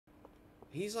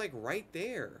He's like right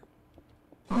there.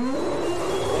 Oh!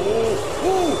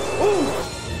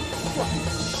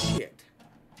 Fucking shit.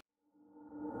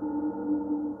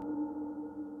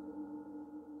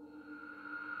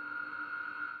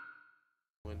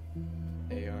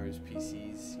 ARs,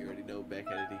 PCs, you already know, back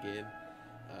at it again.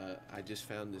 I just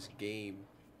found this game,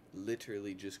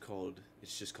 literally it's just called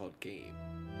Game.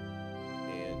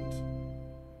 And,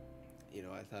 you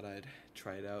know, I thought I'd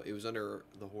try it out. It was under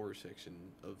the horror section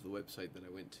of the website that I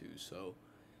went to, so,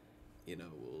 you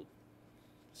know, we'll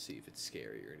see if it's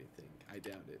scary or anything. I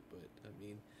doubt it, but, I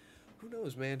mean, who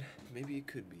knows, man? Maybe it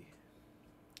could be.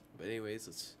 But anyways,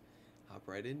 let's hop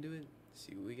right into it,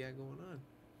 see what we got going on.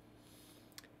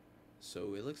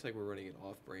 So it looks like we're running an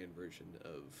off-brand version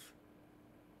of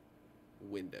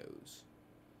Windows.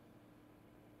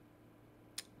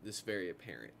 This is very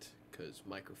apparent, because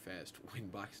Microfast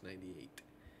Winbox98.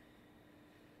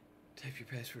 Type your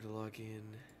password to log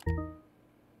in.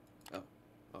 Oh,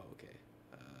 okay.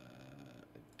 I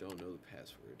don't know the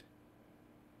password.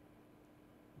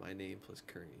 My name plus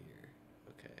current year.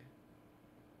 Okay.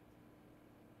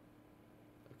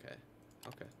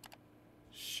 Okay.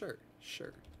 Sure.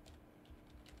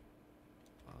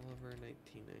 Oliver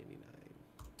 1999.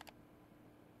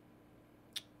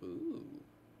 Ooh.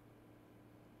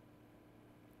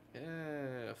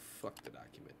 Fuck the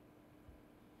document.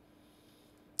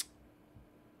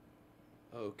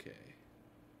 Okay.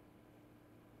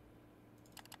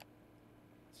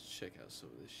 Let's check out some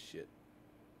of this shit.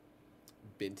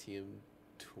 Bentium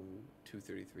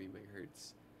 233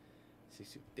 megahertz.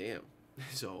 60. Damn.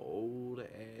 It's an old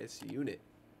ass unit.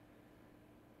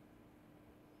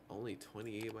 Only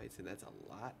 20 gigabytes, and that's a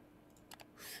lot.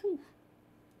 Whew.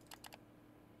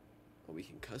 Oh, we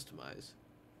can customize.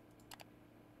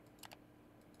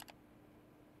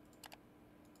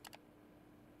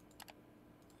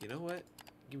 You know what?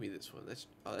 Give me this one. That's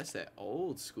that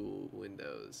old school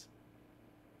Windows.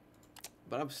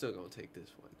 But I'm still gonna take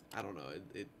this one. I don't know.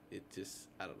 It just,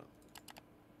 I don't know.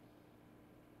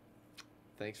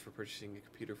 Thanks for purchasing a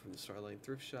computer from the Starline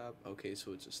thrift shop. Okay,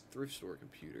 so it's a thrift store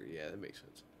computer. Yeah, that makes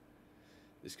sense.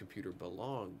 This computer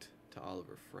belonged to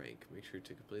Oliver Frank. Make sure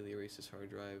to completely erase this hard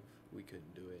drive. We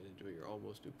couldn't do it. Enjoy your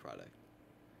almost new product.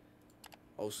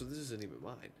 Oh, so this isn't even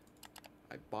mine.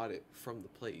 I bought it from the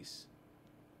place.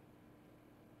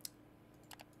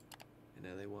 And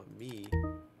now they want me.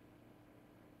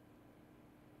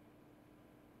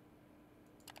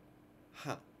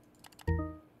 Huh.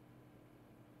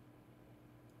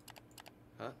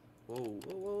 Huh?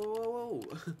 Whoa.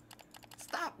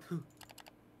 Stop!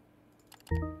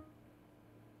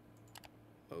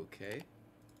 Okay.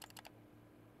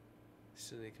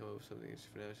 So they come up with something.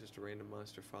 For now, it's just a random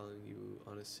monster following you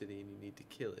on a city and you need to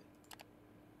kill it.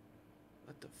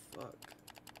 What the fuck?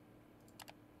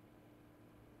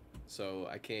 So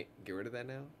I can't get rid of that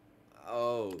now?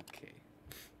 Okay.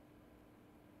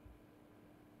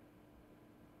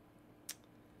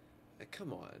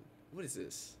 Come on. What is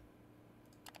this?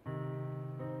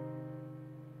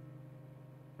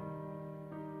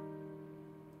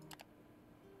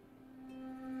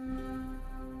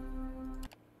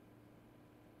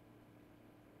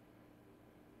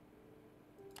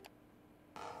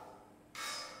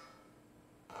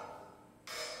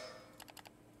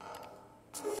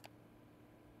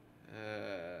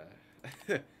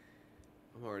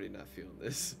 I'm already not feeling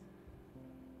this.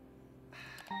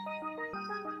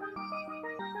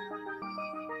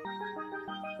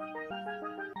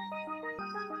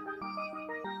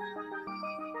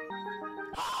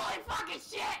 Holy fucking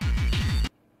shit!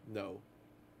 No.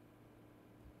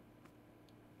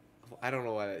 I don't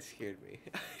know why that scared me.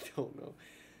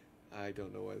 I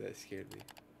don't know why that scared me.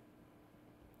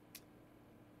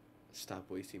 Stop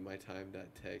wasting my time.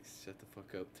 Text. Shut the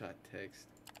fuck up. Text.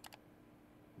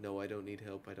 No, I don't need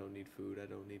help. I don't need food. I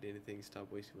don't need anything.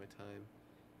 Stop wasting my time.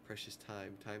 Precious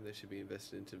time. Time that should be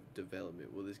invested into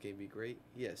development. Will this game be great?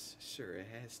 Yes, sure, it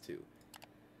has to.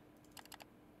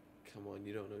 Come on,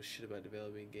 you don't know shit about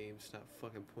developing games. Stop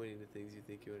fucking pointing to things you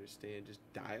think you understand. Just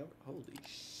dial. Holy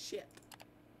shit.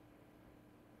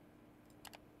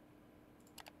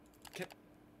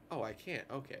 Oh, I can't.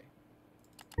 Okay.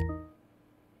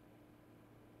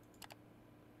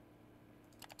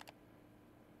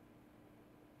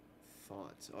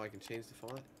 Fonts. Oh, I can change the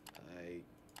font?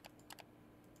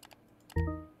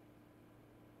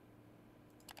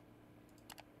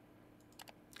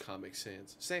 Comic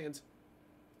Sans. Sans!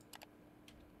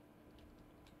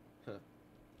 Huh.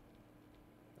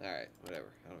 Alright,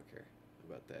 whatever. I don't care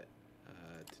about that.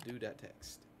 To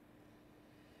do.text.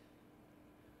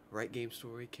 Right game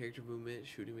story, character movement,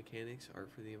 shooting mechanics, art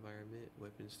for the environment,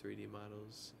 weapons, 3D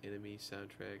models, enemy,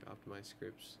 soundtrack, optimized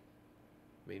scripts,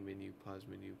 main menu, pause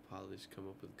menu, polish, come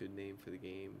up with a good name for the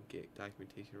game, get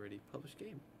documentation ready, publish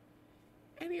game.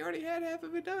 And he already had half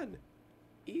of it done.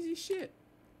 Easy shit.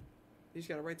 You just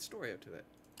gotta write the story up to that.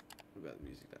 What about the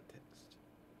music.text?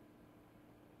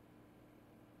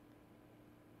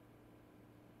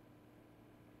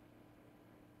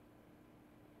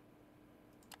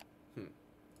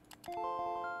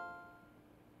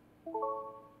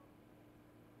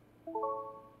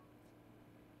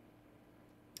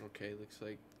 Okay, looks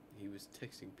like he was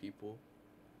texting people.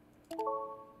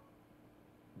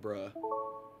 Bruh.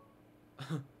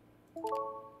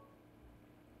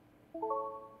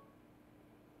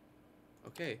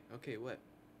 Okay, what?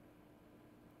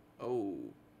 Oh.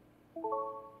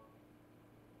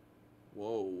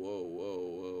 Whoa.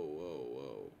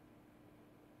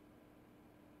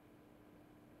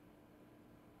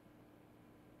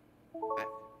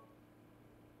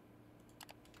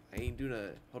 I ain't do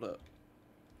nothing. Hold up.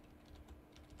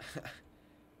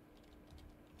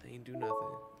 I ain't do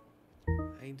nothing.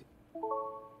 I ain't.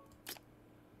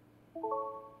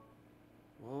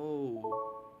 Whoa.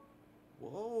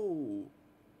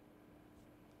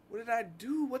 What did I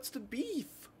do? What's the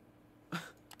beef?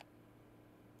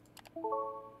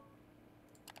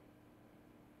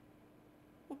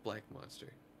 What black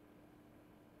monster?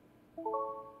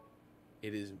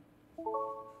 It is.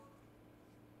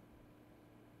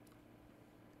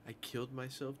 I killed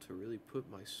myself to really put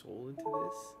my soul into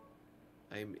this.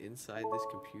 I am inside this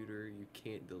computer. You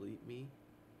can't delete me.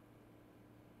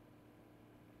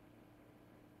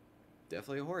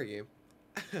 Definitely a horror game.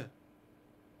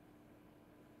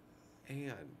 Hang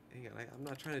on. I'm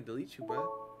not trying to delete you, bro.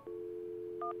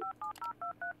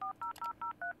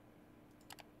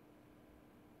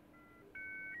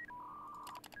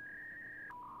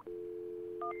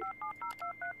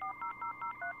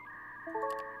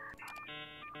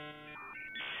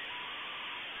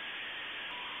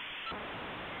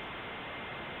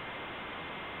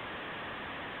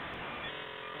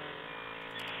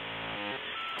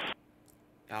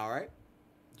 Alright.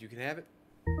 You can have it.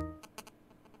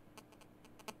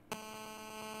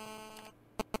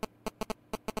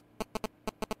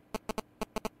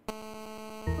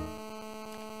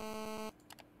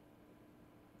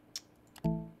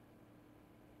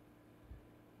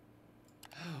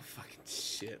 Oh, fucking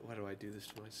shit. Why do I do this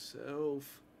to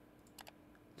myself?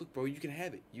 Look, bro, you can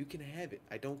have it. You can have it.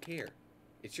 I don't care.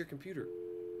 It's your computer.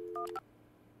 Oh,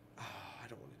 I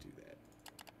don't want to do that.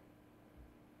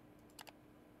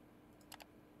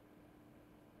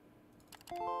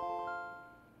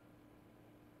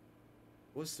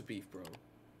 What's the beef, bro?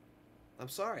 I'm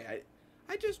sorry.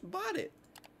 I just bought it.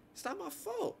 It's not my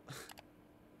fault.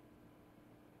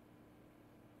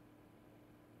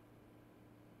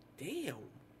 Damn.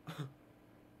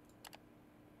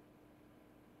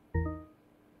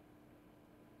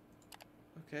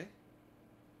 Okay.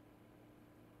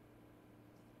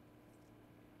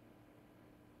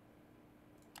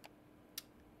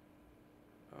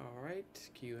 Alright.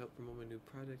 Can you help promote my new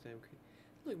project I'm creating?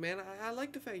 Look, man, I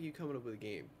like the fact you coming up with a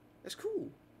game. That's cool.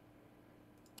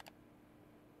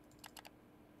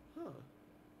 Huh.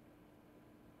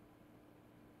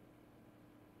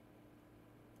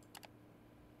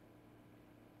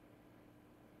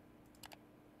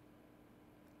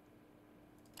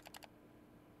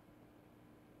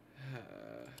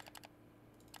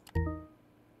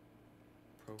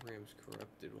 Program's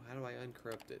corrupted. Well, how do I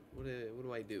uncorrupt it? What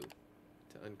do I do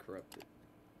to uncorrupt it?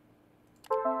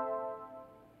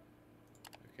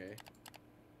 Okay.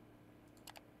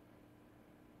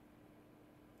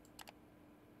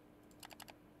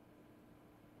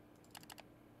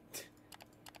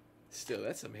 Still,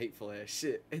 that's some hateful ass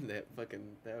shit in that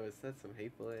fucking. That's some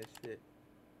hateful ass shit.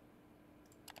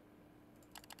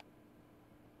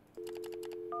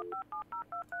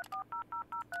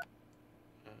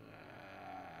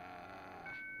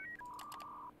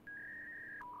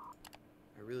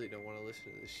 I really don't want to listen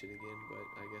to this shit again, but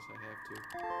I guess I have to.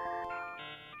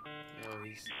 Oh,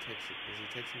 he's texting. Is he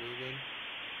texting me again?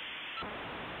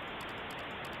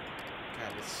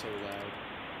 God, it's so loud.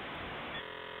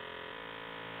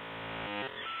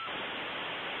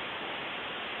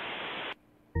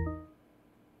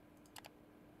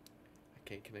 I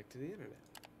can't connect to the internet.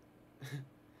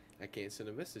 I can't send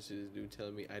a message to this dude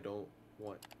telling me I don't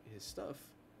want his stuff.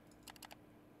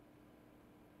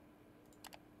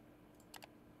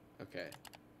 Okay.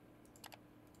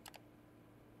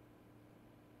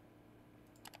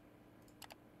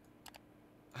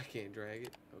 I can't drag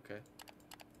it. Okay.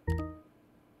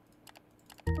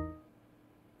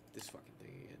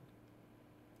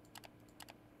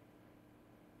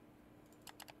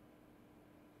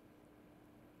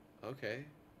 Okay.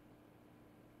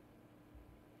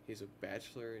 He's a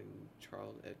bachelor in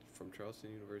from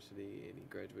Charleston University, and he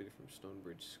graduated from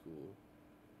Stonebridge School.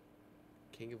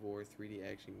 King of War 3D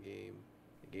action game.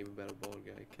 A game about a bald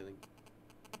guy killing.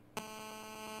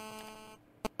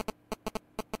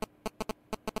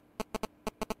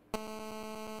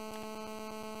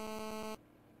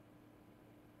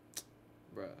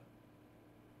 Bruh.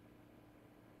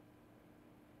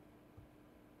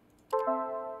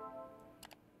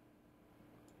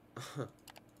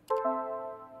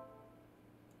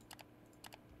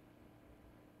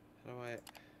 How do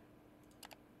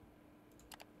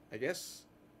I guess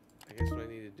what I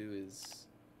need to do is,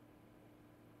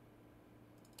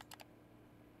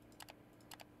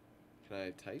 can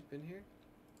I type in here?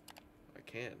 I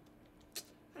can.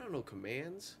 I don't know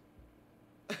commands.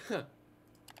 I don't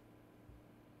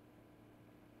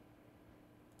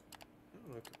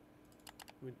know.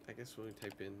 I guess when we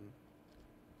type in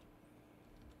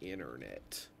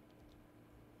internet.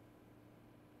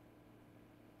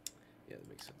 Yeah, that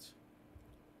makes sense.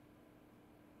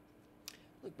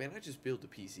 Look, man, I just build the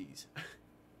PCs. I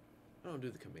don't do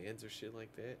the commands or shit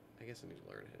like that. I guess I need to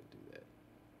learn how to do that.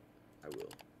 I will.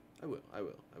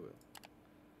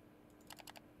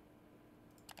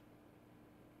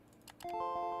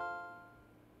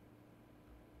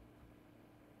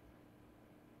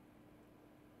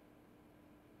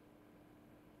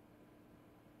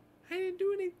 I didn't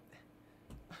do anything.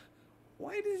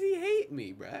 Why does he hate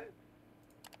me, bruh?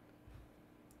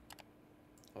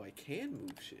 Oh, I can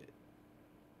move shit.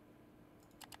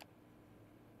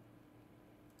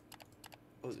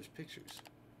 Oh, there's pictures.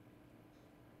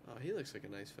 Oh, he looks like a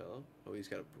nice fellow. Oh, he's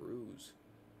got a bruise.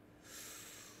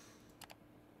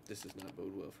 This does not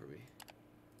bode well for me.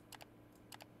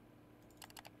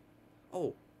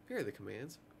 Oh, here are the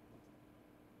commands.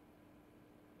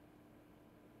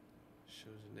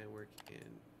 Shows a network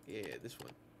and yeah, this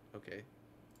one. Okay.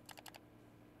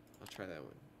 I'll try that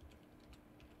one.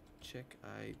 Check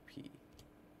IP.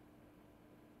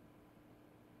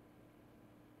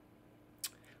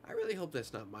 I really hope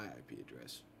that's not my IP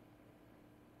address.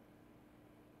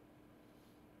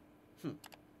 I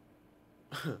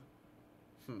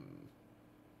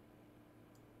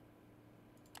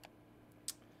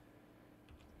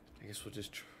guess we'll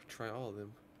just try all of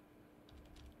them.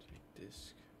 Check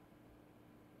disk.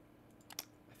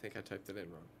 I think I typed it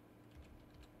in wrong.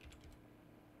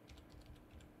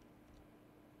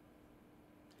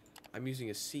 I'm using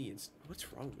a C.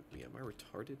 What's wrong with me? Am I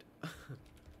retarded?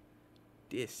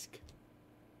 Disk.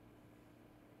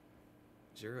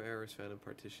 0 errors found in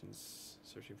partitions.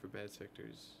 Searching for bad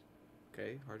sectors.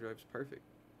 Okay, hard drive's perfect.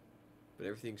 But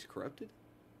everything's corrupted?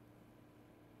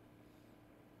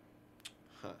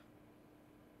 Huh.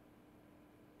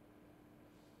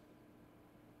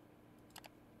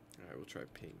 Alright, we'll try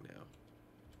ping now.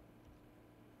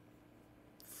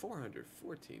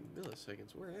 414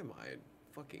 milliseconds. Where am I? In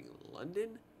fucking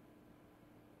London?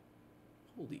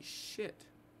 Holy shit.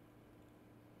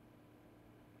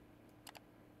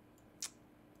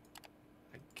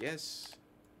 I guess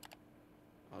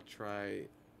I'll try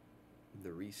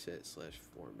the reset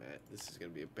 / format. This is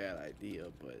gonna be a bad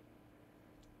idea, but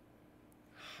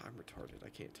I'm retarded. I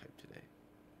can't type today.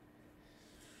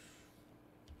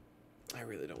 I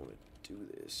really don't want to do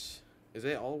this. Is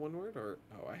that all one word, or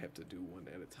oh, I have to do one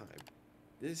at a time?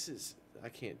 This is, I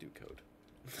can't do code.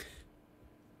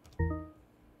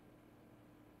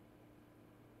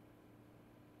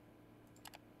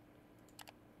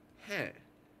 Huh.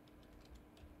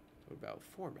 What about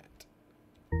format?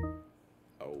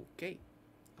 Okay.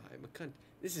 I'm a cunt.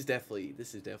 This is definitely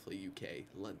UK,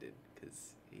 London,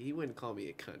 because he wouldn't call me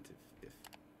a cunt if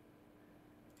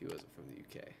he wasn't from the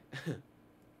UK.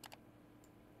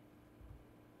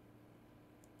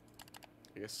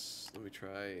 I guess let me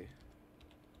try.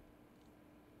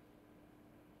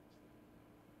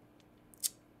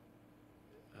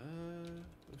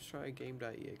 Let's try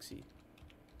Game.exe.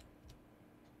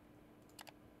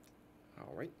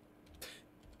 All right.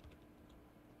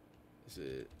 Is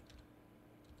it?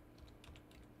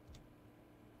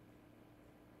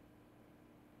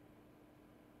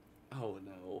 Oh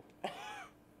no.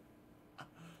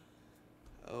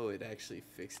 Oh, it actually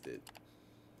fixed it.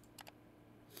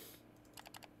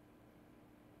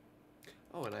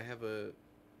 Oh, and I have a...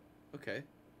 Okay.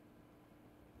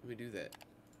 Let me do that.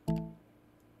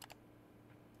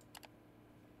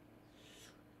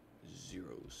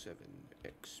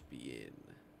 07XBN.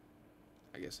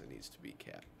 I guess that needs to be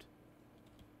capped.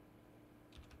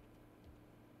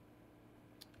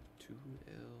 2L.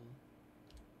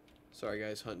 Sorry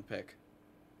guys, hunt and peck.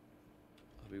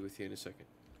 I'll be with you in a second.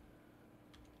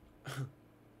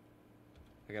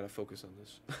 I gotta focus on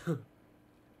this.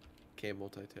 Can't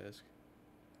multitask.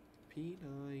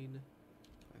 P954G.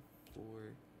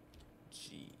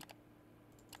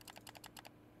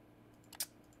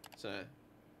 So,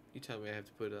 you tell me I have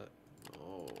to put a...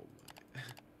 Oh, my...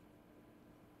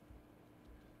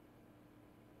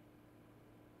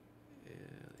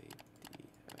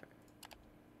 L-A-D-R.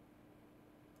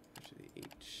 After the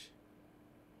H.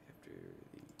 After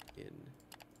the N.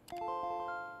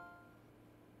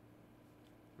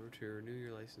 Remember to renew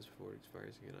your license before it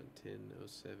expires again on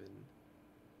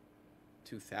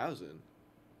 10/07/2000.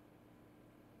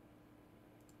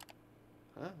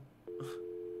 Huh?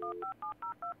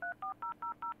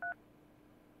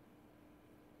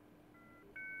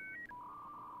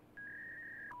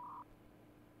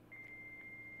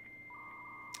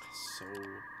 So...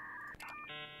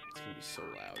 It's gonna be so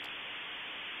loud.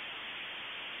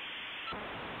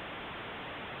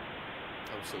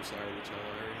 I'm so sorry that y'all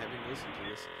are having to listen to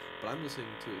this, but I'm listening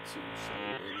to it too, so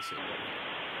we're in the same boat.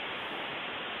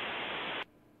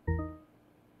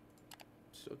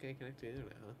 Still can't connect to the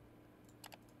internet, huh?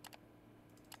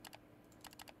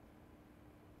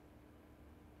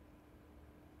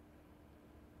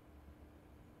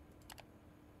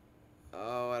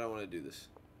 Oh, I don't want to do this.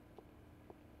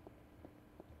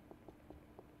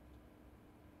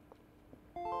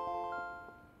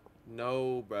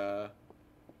 No, bruh.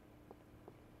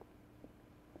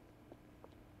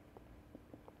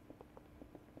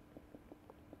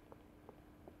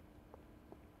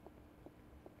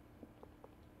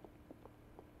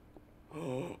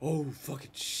 Oh,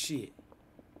 fucking shit.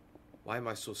 Why am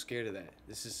I so scared of that?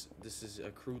 This is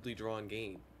a crudely drawn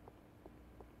game.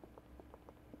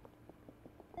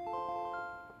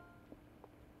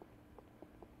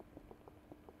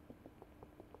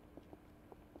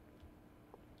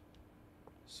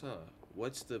 So,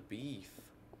 what's the beef?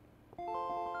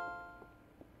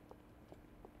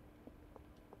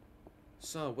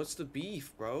 Son, what's the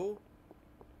beef, bro?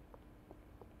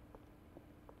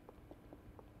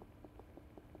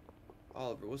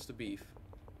 Oliver, what's the beef?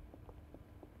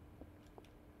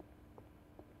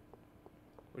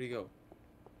 Where do you go?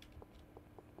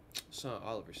 Son,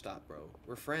 Oliver, stop, bro.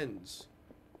 We're friends.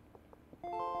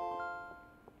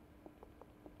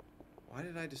 Why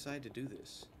did I decide to do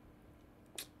this?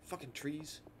 Fucking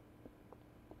trees.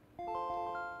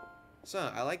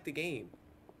 Son, I like the game.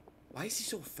 Why is he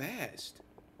so fast?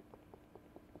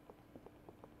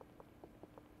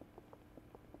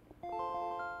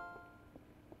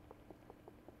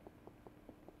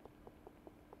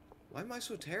 Why am I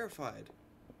so terrified?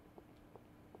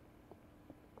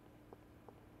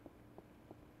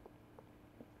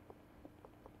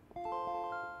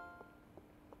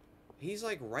 He's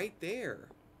like right there.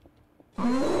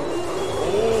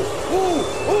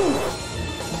 Oh,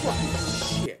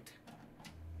 shit.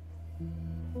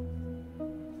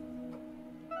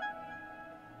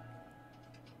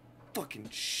 Fucking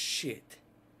shit.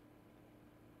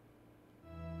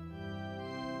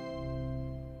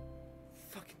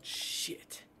 Fucking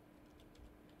shit.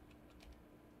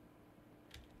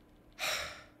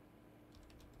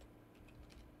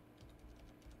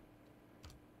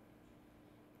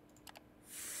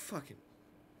 Fucking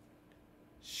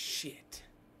shit.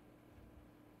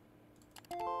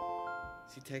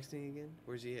 Is he texting again?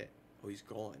 Where's he at? Oh, he's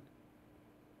gone.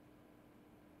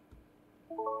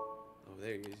 Oh,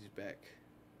 there he is. He's back.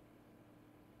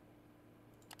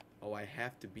 Oh, I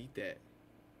have to beat that.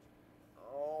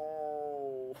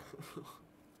 Oh.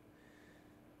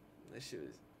 That shit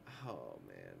was... Oh,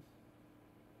 man.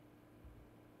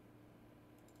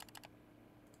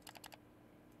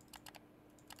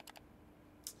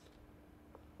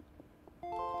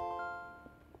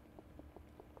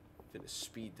 Finna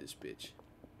speed this bitch.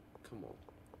 Come on.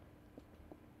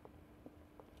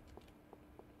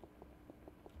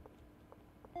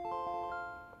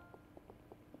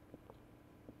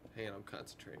 Hang on, I'm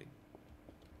concentrating.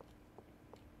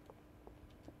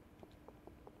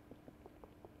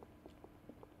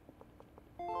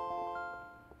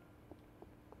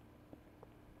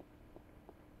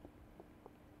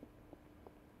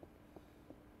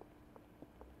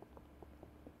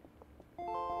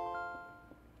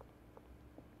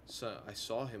 So, I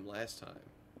saw him last time.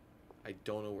 I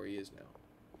don't know where he is now.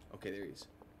 Okay, there he is.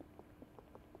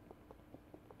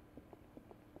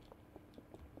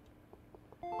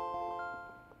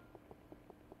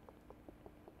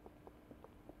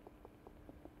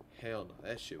 Hell no,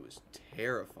 that shit was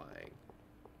terrifying.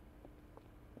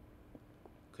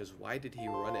 Cause why did he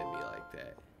run at me like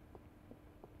that?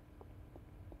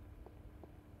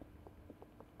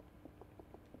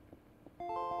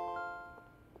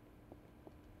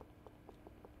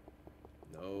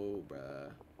 No. go,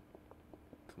 bruh.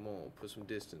 Come on, put some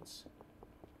distance.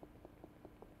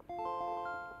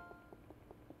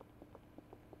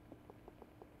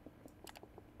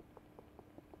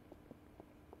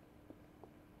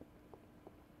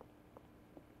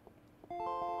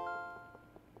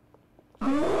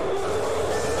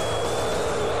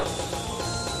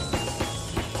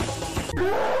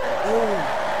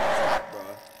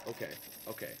 Okay,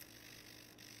 okay.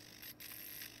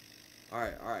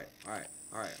 Alright.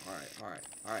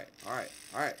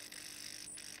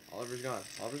 Oliver's gone.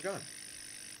 Oliver's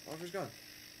gone.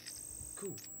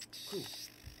 Cool.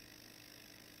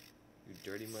 You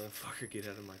dirty motherfucker, get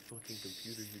out of my fucking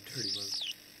computer, you dirty mother.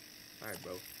 Alright,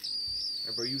 bro.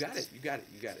 Alright, bro, you got it.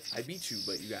 I beat you,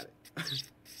 but you got it.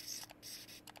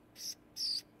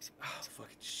 Oh,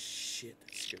 fucking shit.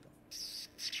 That scared the...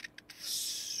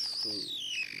 Oh,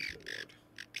 Lord.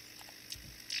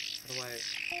 How do I...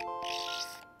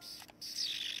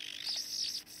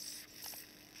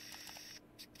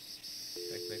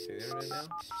 Can I connect to the internet now?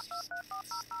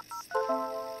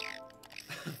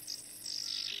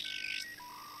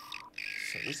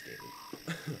 So this game...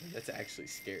 That's actually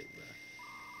scary, bro.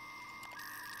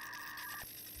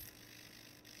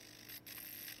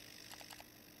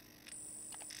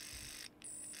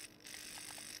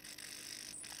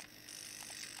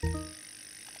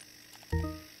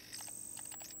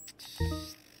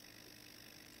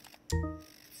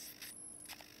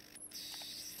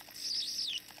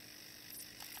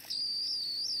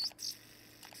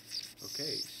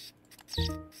 Okay.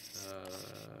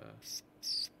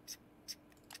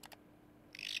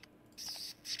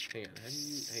 Hang on, hang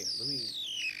on, let me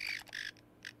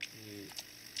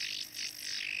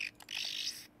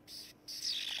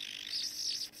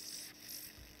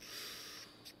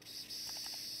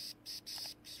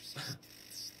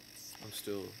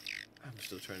I'm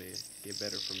still trying to get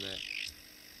better from that.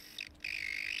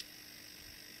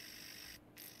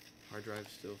 Hard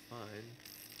drive's still fine.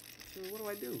 So what do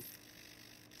I do?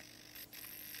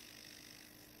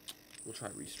 We'll try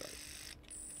restart.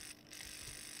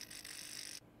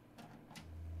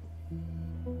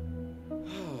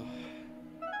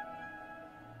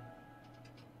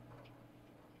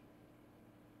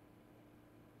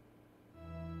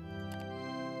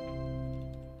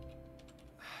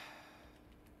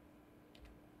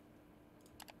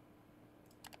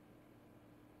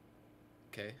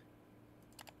 Okay.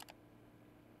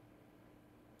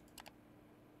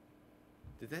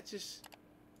 Did that just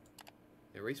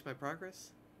erase my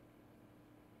progress?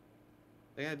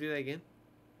 I gotta do that again?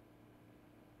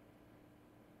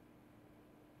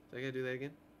 Do I gotta do that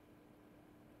again?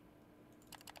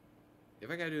 If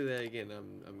I gotta do that again,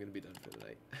 I'm gonna be done for the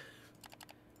night.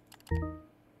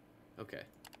 Okay.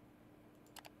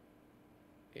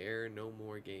 Air no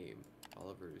more game.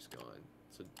 Oliver is gone.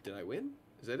 So did I win?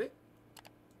 Is that it?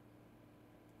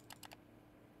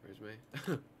 Where's my...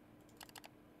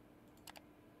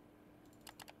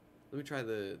 Let me try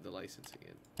the license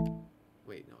again.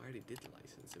 Wait, no, I already did the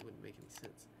license. It wouldn't make any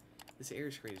sense. This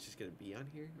error screen is just gonna be on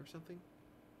here or something?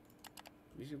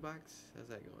 Music box? How's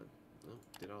that going? Oh,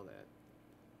 did all that.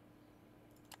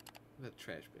 What about the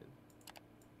trash bin?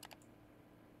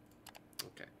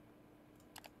 Okay.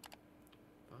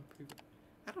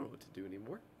 I don't know what to do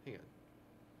anymore. Hang on.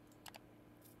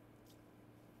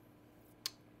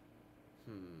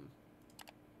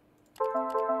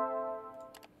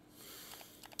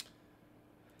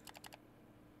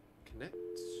 Connect.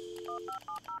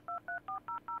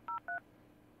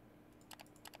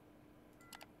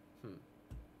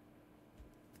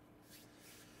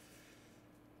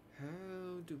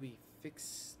 How do we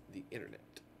fix the internet?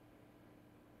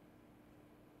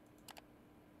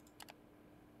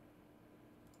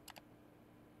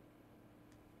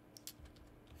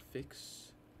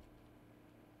 Fix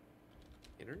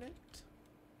internet?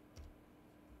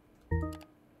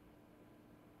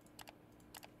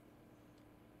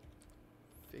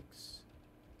 Fix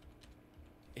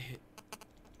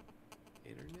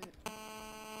internet?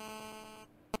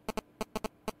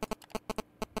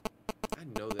 I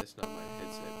know that's not my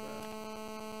headset, bro.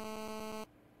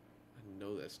 I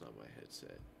know that's not my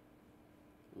headset.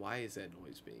 Why is that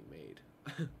noise being made?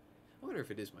 I wonder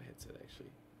if it is my headset,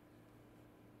 actually.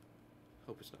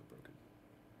 Hope it's not broken.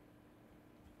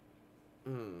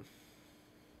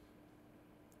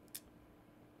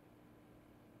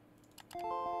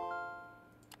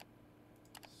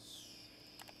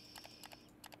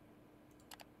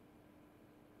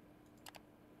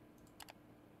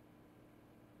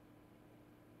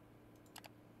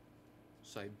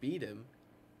 So I beat him.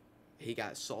 He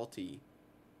got salty.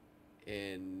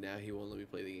 And now he won't let me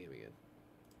play the game again.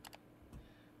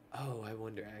 Oh, I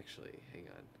wonder actually. Hang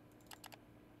on.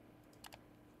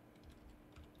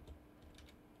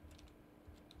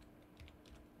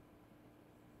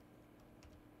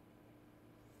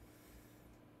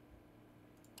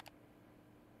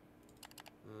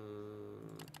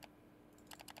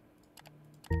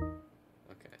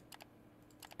 Okay.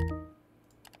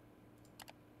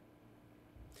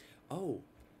 Oh,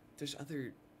 there's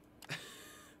other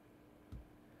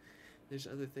there's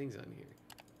other things on here.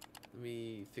 Let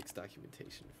me fix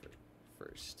documentation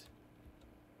first.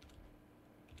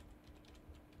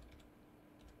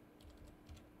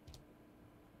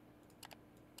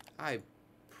 I'm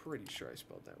pretty sure I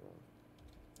spelled that wrong.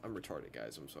 I'm retarded,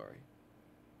 guys. I'm sorry.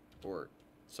 Or,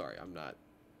 sorry, I'm not.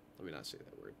 Let me not say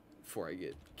that word before I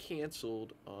get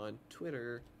canceled on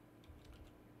Twitter.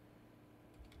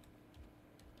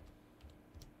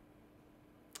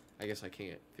 I guess I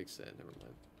can't fix that. Never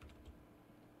mind.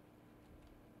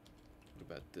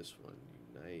 What about this one?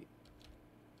 Unite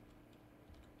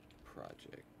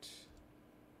project.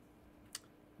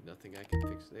 Nothing I can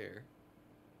fix there.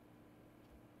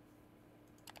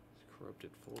 It's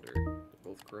corrupted folder. They're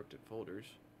both corrupted folders.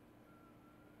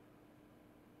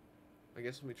 I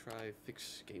guess let me try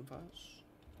fix game files.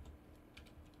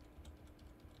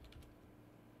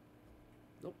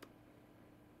 Nope.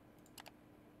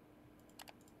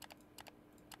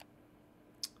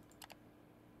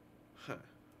 Huh.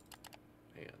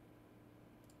 Man.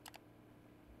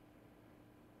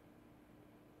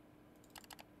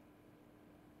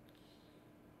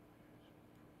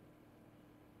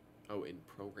 Oh, in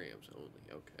programs only.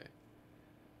 Okay.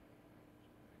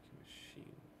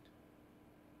 Machine.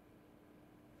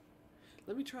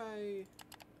 Let me try,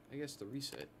 I guess, the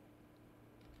reset.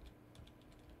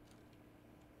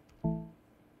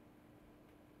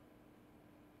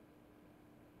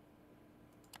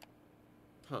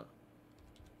 Huh.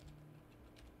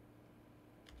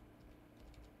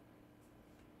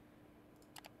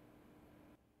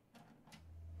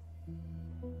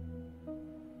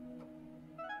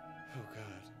 Oh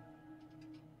God.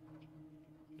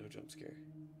 No jump scare.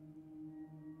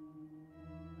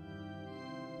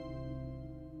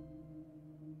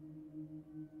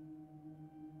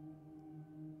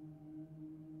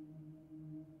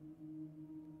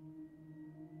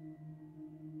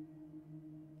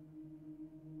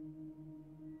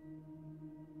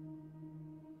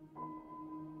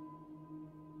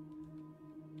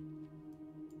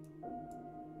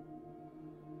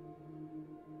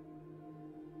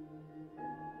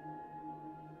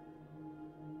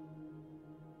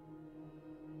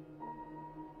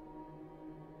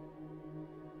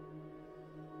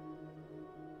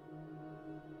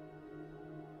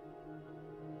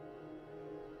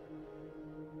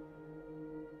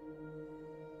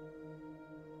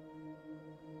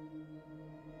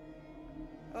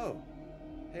 Oh.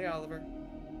 Hey, Oliver.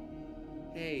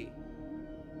 Hey.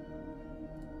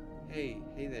 Hey.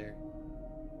 Hey there.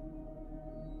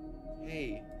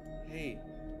 Hey. Hey.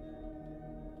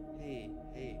 Hey.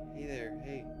 Hey. Hey there.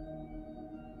 Hey.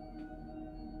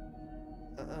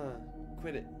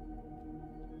 Quit it.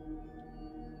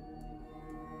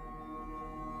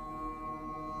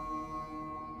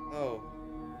 Oh.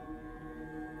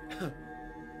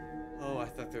 Oh, I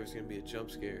thought there was gonna be a jump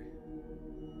scare.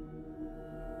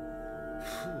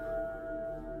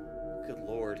 Good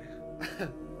Lord.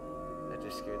 That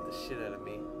just scared the shit out of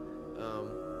me.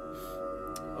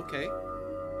 Okay.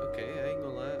 Okay, I ain't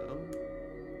gonna lie.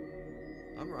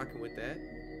 I'm rocking with that.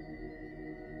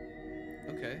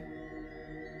 Okay.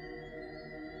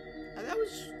 That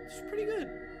was pretty good.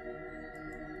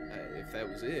 If that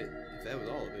was it. If that was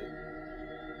all of it.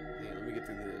 Hang on, let me get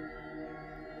through the...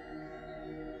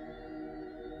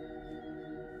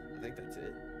 I think that's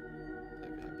it. I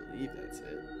believe that's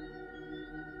it.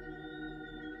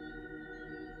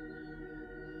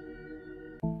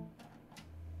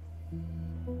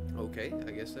 Okay,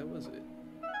 I guess that was it.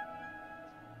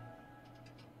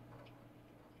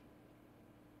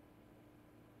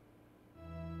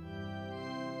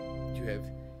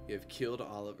 You have killed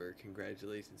Oliver.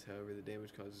 Congratulations. However, the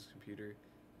damage caused his computer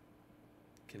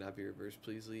cannot be reversed.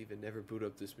 Please leave and never boot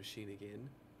up this machine again.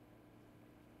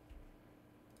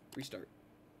 Restart.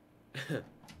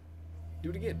 Do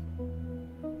it again.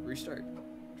 Restart.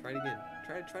 Try it again.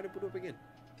 Try to boot up again.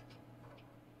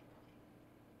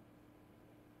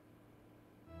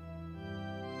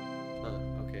 Huh,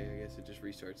 okay, I guess it just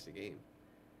restarts the game.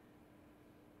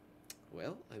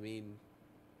 Well, I mean,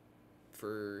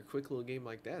 for a quick little game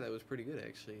like that was pretty good,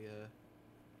 actually.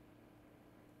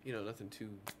 You know, nothing too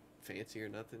fancy or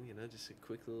nothing, you know, just a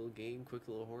quick little game, quick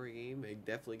little horror game. It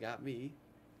definitely got me.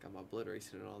 Got my blood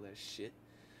racing and all that shit.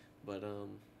 But,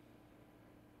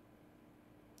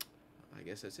 I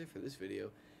guess that's it for this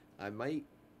video. I might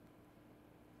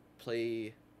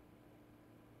play,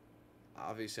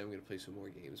 obviously I'm going to play some more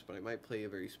games, but I might play a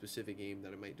very specific game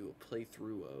that I might do a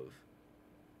playthrough of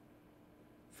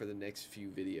for the next few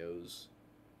videos.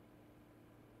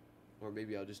 Or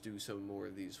maybe I'll just do some more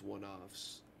of these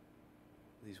one-offs,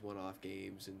 these one-off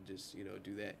games, and just, you know,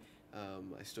 do that.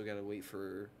 I still gotta wait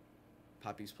for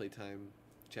Poppy's Playtime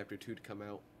Chapter 2 to come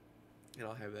out, and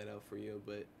I'll have that out for you,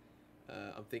 but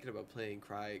I'm thinking about playing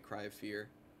Cry of Fear,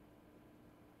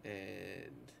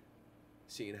 and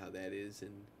seeing how that is,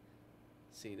 and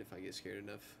seeing if I get scared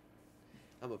enough.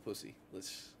 I'm a pussy.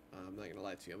 I'm not gonna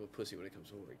lie to you, I'm a pussy when it comes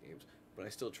to horror games, but I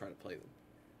still try to play them.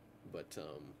 But,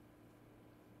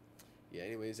 yeah,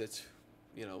 anyways, that's,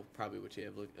 you know, probably what you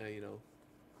have, you know,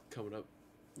 coming up,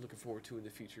 looking forward to in the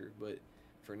future. But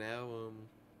for now,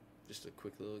 just a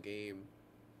quick little game.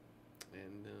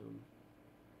 And,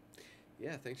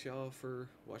 yeah, thanks y'all for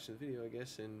watching the video, I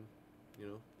guess, and, you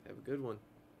know, have a good one.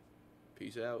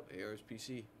 Peace out,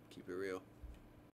 ARSPC. Keep it real.